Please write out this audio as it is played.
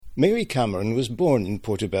Mary Cameron was born in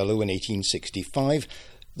Portobello in 1865,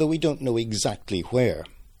 though we don't know exactly where.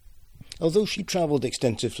 Although she travelled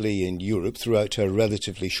extensively in Europe throughout her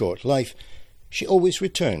relatively short life, she always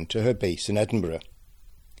returned to her base in Edinburgh.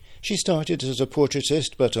 She started as a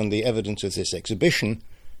portraitist, but on the evidence of this exhibition,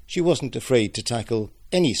 she wasn't afraid to tackle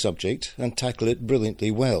any subject and tackle it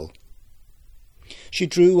brilliantly well. She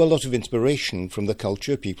drew a lot of inspiration from the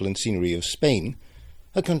culture, people and scenery of Spain,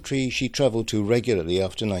 a country she travelled to regularly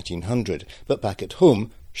after 1900, but back at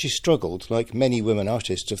home she struggled, like many women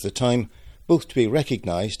artists of the time, both to be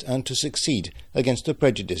recognised and to succeed against the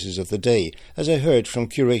prejudices of the day, as I heard from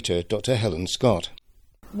curator Dr. Helen Scott.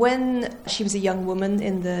 When she was a young woman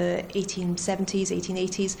in the 1870s,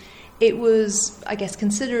 1880s, it was, I guess,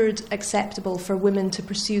 considered acceptable for women to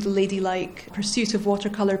pursue the ladylike pursuit of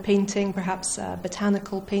watercolour painting, perhaps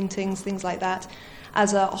botanical paintings, things like that,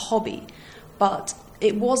 as a hobby. But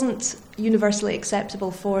it wasn't universally acceptable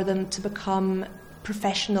for them to become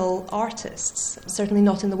professional artists, certainly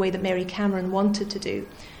not in the way that Mary Cameron wanted to do.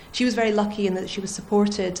 She was very lucky in that she was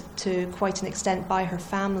supported to quite an extent by her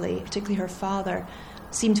family, particularly her father,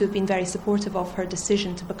 seemed to have been very supportive of her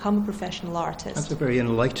decision to become a professional artist. That's a very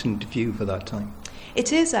enlightened view for that time.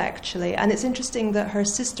 It is, actually, and it's interesting that her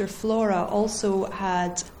sister Flora also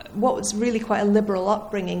had what was really quite a liberal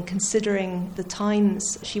upbringing, considering the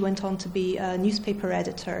times. She went on to be a newspaper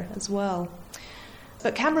editor as well.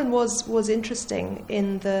 But Cameron was interesting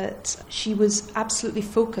in that she was absolutely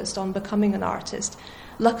focused on becoming an artist.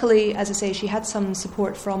 Luckily, as I say, she had some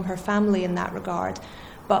support from her family in that regard.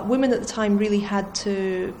 But women at the time really had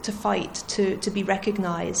to fight to be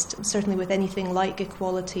recognised, certainly with anything like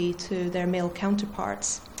equality to their male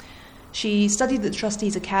counterparts. She studied at the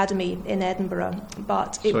Trustees' Academy in Edinburgh,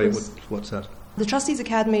 but what's that? The Trustees'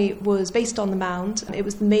 Academy was based on the Mound. It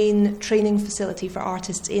was the main training facility for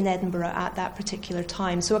artists in Edinburgh at that particular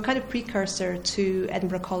time, so a kind of precursor to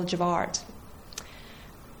Edinburgh College of Art.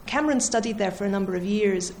 Cameron studied there for a number of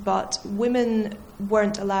years, but women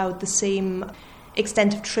weren't allowed the same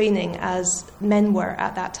extent of training as men were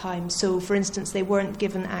at that time. So, for instance, they weren't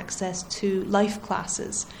given access to life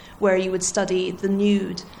classes where you would study the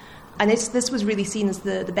nude. And this was really seen as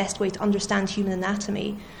the best way to understand human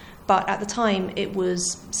anatomy. But at the time, it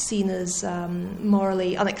was seen as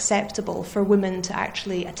morally unacceptable for women to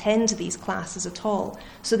actually attend these classes at all.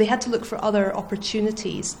 So they had to look for other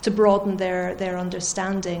opportunities to broaden their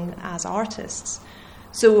understanding as artists.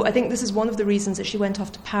 So I think this is one of the reasons that she went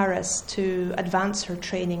off to Paris to advance her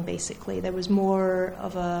training, basically. There was more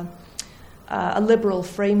of a liberal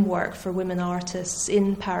framework for women artists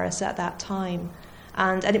in Paris at that time.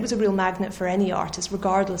 And it was a real magnet for any artist,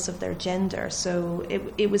 regardless of their gender. So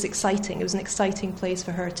it was exciting. It was an exciting place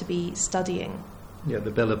for her to be studying. Yeah,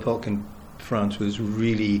 the Belle Epoque in France was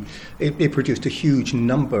really... It produced a huge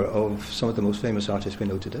number of some of the most famous artists we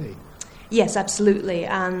know today. Yes, absolutely.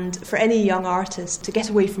 And for any young artist to get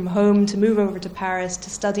away from home, to move over to Paris, to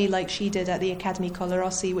study like she did at the Académie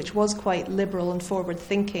Colarossi, which was quite liberal and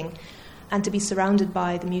forward-thinking, and to be surrounded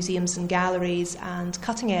by the museums and galleries and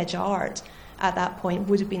cutting-edge art at that point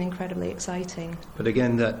would have been incredibly exciting. But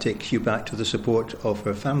again, that takes you back to the support of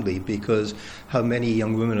her family, because how many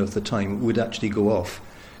young women of the time would actually go off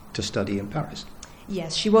to study in Paris?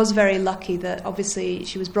 Yes, she was very lucky that obviously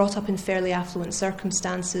she was brought up in fairly affluent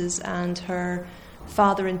circumstances, and her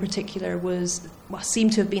father in particular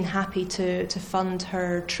seemed to have been happy to fund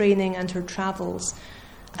her training and her travels.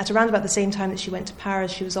 At around about the same time that she went to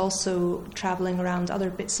Paris, she was also travelling around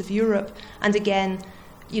other bits of Europe, and again,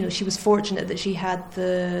 she was fortunate that she had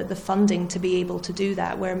the funding to be able to do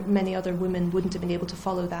that, where many other women wouldn't have been able to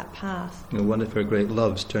follow that path. One of her great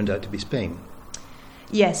loves turned out to be Spain.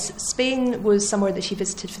 Yes, Spain was somewhere that she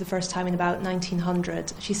visited for the first time in about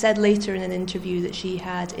 1900. She said later in an interview that she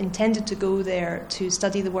had intended to go there to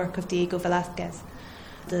study the work of Diego Velázquez,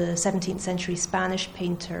 the 17th century Spanish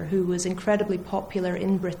painter who was incredibly popular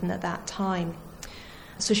in Britain at that time.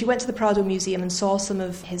 So she went to the Prado Museum and saw some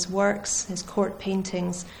of his works, his court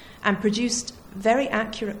paintings, and produced very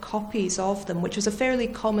accurate copies of them, which was a fairly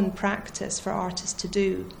common practice for artists to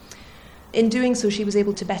do. In doing so, she was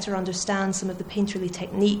able to better understand some of the painterly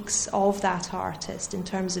techniques of that artist in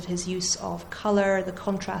terms of his use of colour, the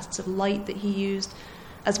contrasts of light that he used,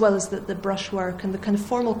 as well as the brushwork and the kind of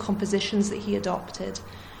formal compositions that he adopted.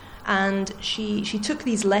 And she took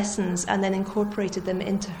these lessons and then incorporated them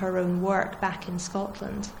into her own work back in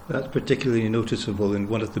Scotland. That's particularly noticeable in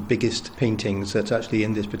one of the biggest paintings that's actually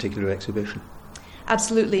in this particular exhibition.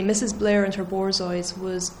 Absolutely. Mrs. Blair and her Borzois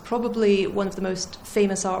was probably one of the most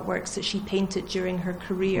famous artworks that she painted during her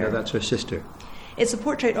career. Yeah, that's her sister. It's a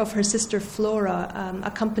portrait of her sister Flora,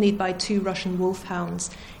 accompanied by 2 Russian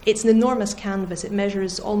wolfhounds. It's an enormous canvas. It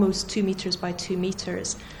measures almost 2 metres by 2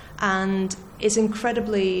 metres, and is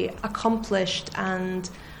incredibly accomplished and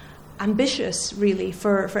ambitious, really,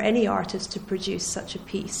 for any artist to produce such a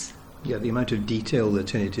piece. Yeah, the amount of detail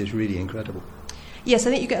that's in it is really incredible. Yes,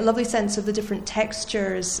 I think you get a lovely sense of the different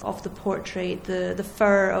textures of the portrait, the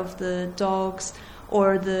fur of the dogs,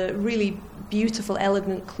 or the really beautiful,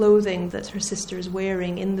 elegant clothing that her sister is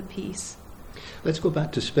wearing in the piece. Let's go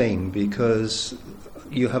back to Spain, because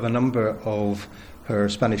you have a number of her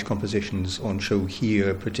Spanish compositions on show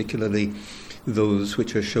here, particularly those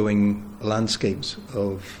which are showing landscapes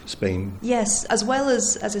of Spain. Yes, as well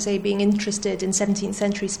as I say, being interested in 17th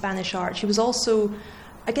century Spanish art, she was also,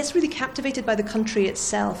 I guess, really captivated by the country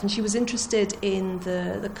itself, and she was interested in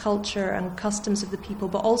the culture and customs of the people,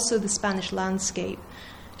 but also the Spanish landscape.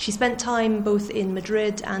 She spent time both in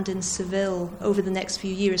Madrid and in Seville over the next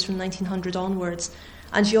few years from 1900 onwards,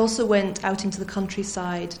 and she also went out into the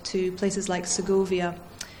countryside to places like Segovia.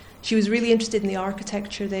 She was really interested in the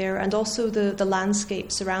architecture there and also the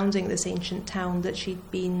landscape surrounding this ancient town that she'd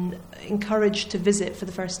been encouraged to visit for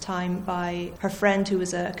the first time by her friend, who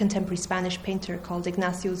was a contemporary Spanish painter called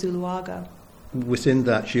Ignacio Zuloaga. Within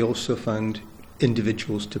that, she also found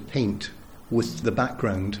individuals to paint with the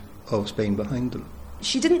background of Spain behind them.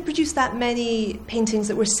 She didn't produce that many paintings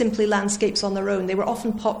that were simply landscapes on their own. They were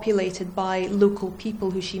often populated by local people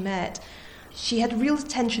who she met. She had real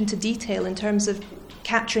attention to detail in terms of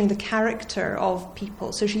capturing the character of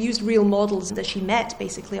people. So she used real models that she met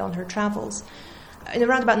basically on her travels. In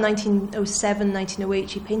around about 1907, 1908,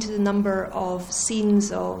 she painted a number of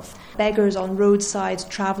scenes of beggars on roadsides,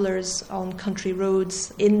 travellers on country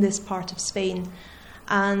roads in this part of Spain.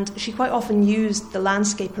 And she quite often used the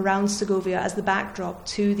landscape around Segovia as the backdrop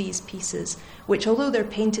to these pieces, which, although they're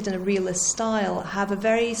painted in a realist style, have a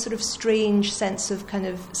very sort of strange sense of kind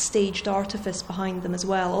of staged artifice behind them as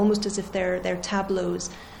well, almost as if they're tableaus,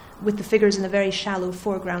 with the figures in a very shallow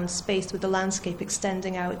foreground space with the landscape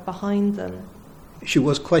extending out behind them. She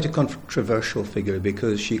was quite a controversial figure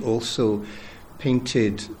because she also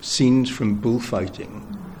painted scenes from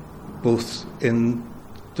bullfighting, both in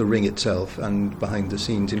the ring itself and behind the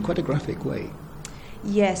scenes, in quite a graphic way.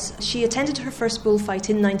 Yes, she attended her first bullfight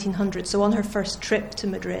in 1900, so on her first trip to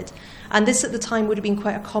Madrid. And this at the time would have been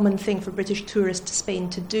quite a common thing for British tourists to Spain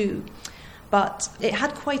to do. But it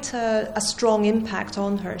had quite a strong impact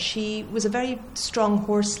on her. She was a very strong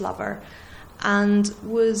horse lover and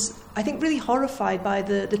was, I think, really horrified by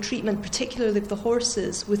the treatment, particularly of the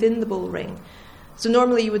horses within the bull ring. So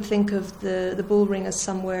normally you would think of the bull ring as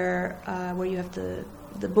somewhere where you have the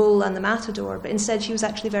bull and the matador, but instead she was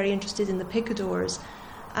actually very interested in the picadors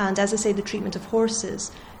and, as I say, the treatment of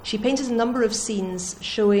horses. She painted a number of scenes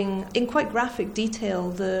showing in quite graphic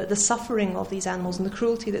detail the suffering of these animals and the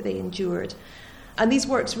cruelty that they endured. And these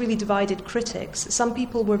works really divided critics. Some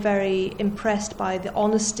people were very impressed by the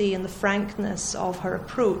honesty and the frankness of her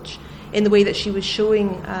approach in the way that she was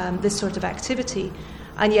showing this sort of activity.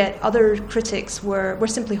 And yet other critics were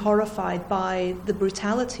simply horrified by the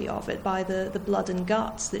brutality of it, by the blood and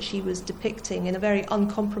guts that she was depicting in a very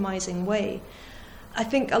uncompromising way. I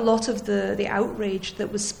think a lot of the outrage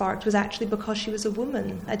that was sparked was actually because she was a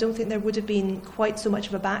woman. I don't think there would have been quite so much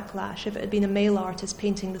of a backlash if it had been a male artist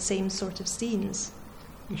painting the same sort of scenes.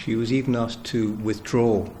 She was even asked to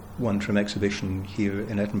withdraw one from exhibition here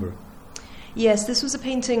in Edinburgh. Yes, this was a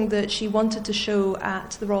painting that she wanted to show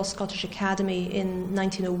at the Royal Scottish Academy in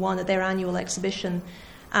 1901 at their annual exhibition,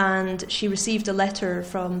 and she received a letter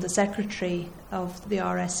from the secretary of the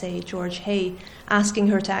RSA, George Hay, asking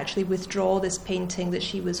her to actually withdraw this painting that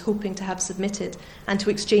she was hoping to have submitted and to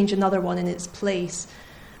exchange another one in its place.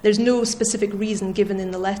 There's no specific reason given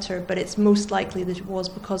in the letter, but it's most likely that it was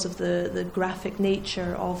because of the graphic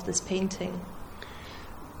nature of this painting.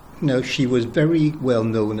 Now, she was very well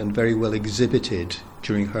known and very well exhibited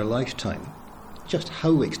during her lifetime. Just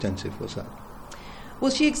how extensive was that?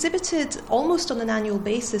 Well, she exhibited almost on an annual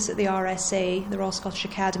basis at the RSA, the Royal Scottish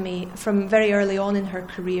Academy, from very early on in her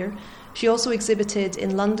career. She also exhibited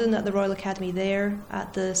in London at the Royal Academy there,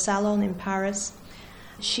 at the Salon in Paris.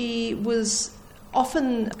 She was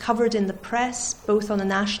often covered in the press, both on a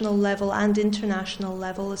national level and international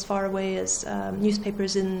level, as far away as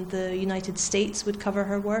newspapers in the United States would cover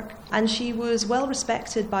her work. And she was well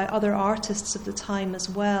respected by other artists of the time as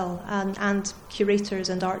well, and curators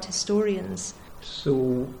and art historians.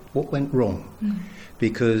 So what went wrong?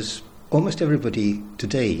 Because almost everybody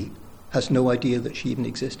today has no idea that she even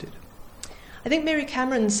existed. I think Mary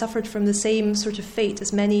Cameron suffered from the same sort of fate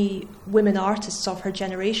as many women artists of her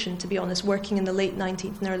generation, to be honest, working in the late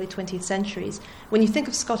 19th and early 20th centuries. When you think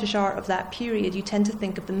of Scottish art of that period, you tend to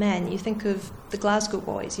think of the men. You think of the Glasgow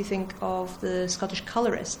boys, you think of the Scottish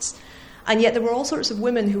colourists. And yet there were all sorts of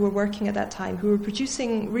women who were working at that time who were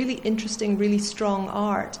producing really interesting, really strong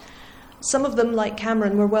art. Some of them, like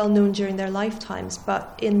Cameron, were well known during their lifetimes,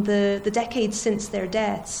 but in the decades since their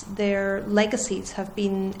deaths, their legacies have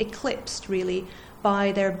been eclipsed, really,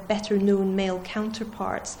 by their better-known male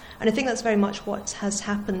counterparts. And I think that's very much what has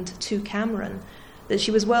happened to Cameron, that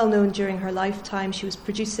she was well known during her lifetime. She was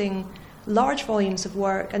producing large volumes of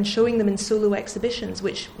work and showing them in solo exhibitions,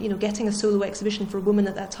 which, getting a solo exhibition for a woman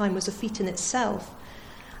at that time was a feat in itself.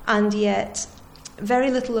 And yet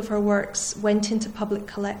very little of her works went into public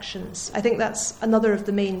collections. I think that's another of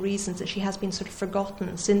the main reasons that she has been sort of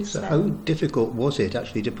forgotten since then. So how difficult was it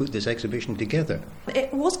actually to put this exhibition together?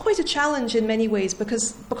 It was quite a challenge in many ways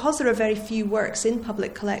because there are very few works in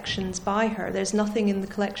public collections by her. There's nothing in the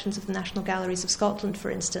collections of the National Galleries of Scotland,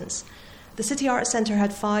 for instance. The City Arts Centre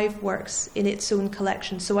had 5 works in its own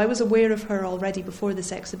collection, so I was aware of her already before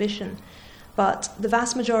this exhibition. But the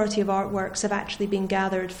vast majority of artworks have actually been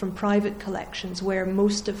gathered from private collections where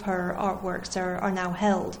most of her artworks are now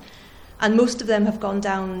held. And most of them have gone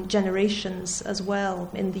down generations as well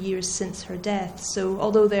in the years since her death. So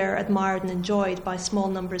although they're admired and enjoyed by small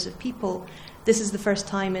numbers of people, this is the first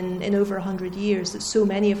time in over 100 years that so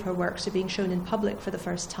many of her works are being shown in public for the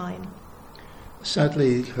first time.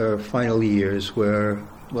 Sadly, her final years were,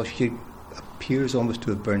 she appears almost to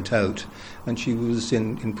have burnt out, and she was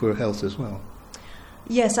in poor health as well.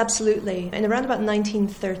 Yes, absolutely. In around about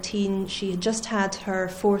 1913, she had just had her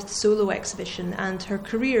 4th solo exhibition, and her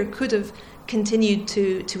career could have continued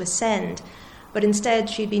to ascend. But instead,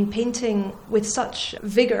 she'd been painting with such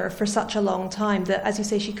vigour for such a long time that, as you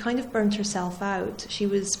say, she kind of burnt herself out. She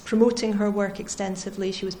was promoting her work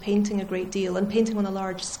extensively, she was painting a great deal, and painting on a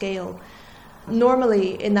large scale.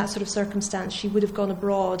 Normally, in that sort of circumstance, she would have gone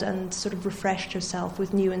abroad and sort of refreshed herself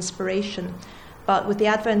with new inspiration. But with the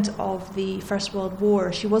advent of the First World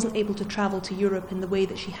War, she wasn't able to travel to Europe in the way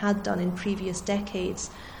that she had done in previous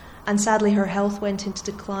decades. And sadly, her health went into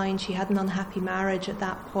decline. She had an unhappy marriage at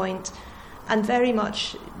that point, and very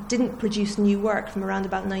much didn't produce new work from around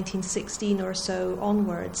about 1916 or so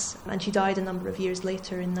onwards. And she died a number of years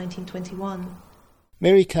later in 1921.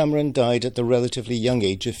 Mary Cameron died at the relatively young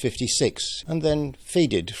age of 56 and then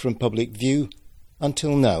faded from public view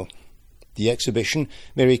until now. The exhibition,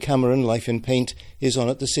 Mary Cameron Life in Paint, is on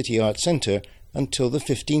at the City Arts Centre until the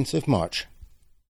 15th of March.